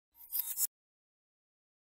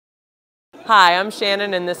Hi, I'm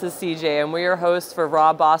Shannon and this is CJ, and we're your hosts for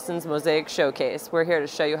Raw Boston's Mosaic Showcase. We're here to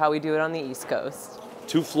show you how we do it on the East Coast.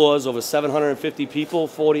 2 floors, over 750 people,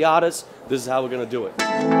 40 artists. This is how we're going to do it.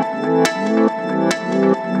 My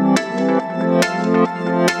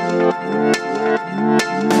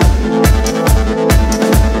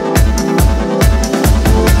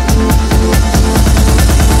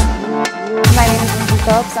name is Lindsay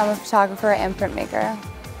Phillips. I'm a photographer and printmaker.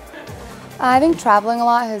 I think traveling a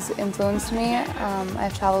lot has influenced me.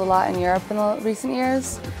 I've traveled a lot in Europe in the recent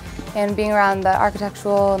years, and being around the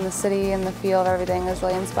architectural and the city and the feel of everything has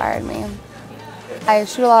really inspired me. I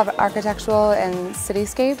shoot a lot of architectural and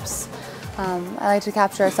cityscapes. I like to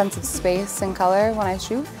capture a sense of space and color when I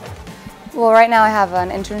shoot. Well, right now I have an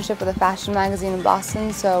internship with a fashion magazine in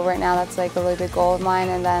Boston, so right now that's like a really big goal of mine,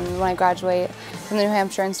 and then when I graduate from the New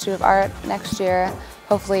Hampshire Institute of Art next year,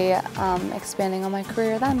 hopefully expanding on my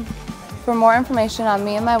career then. For more information on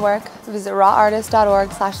me and my work, visit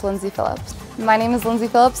rawartist.org/Lindsay Phillips. My name is Lindsay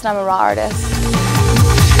Phillips and I'm a raw artist.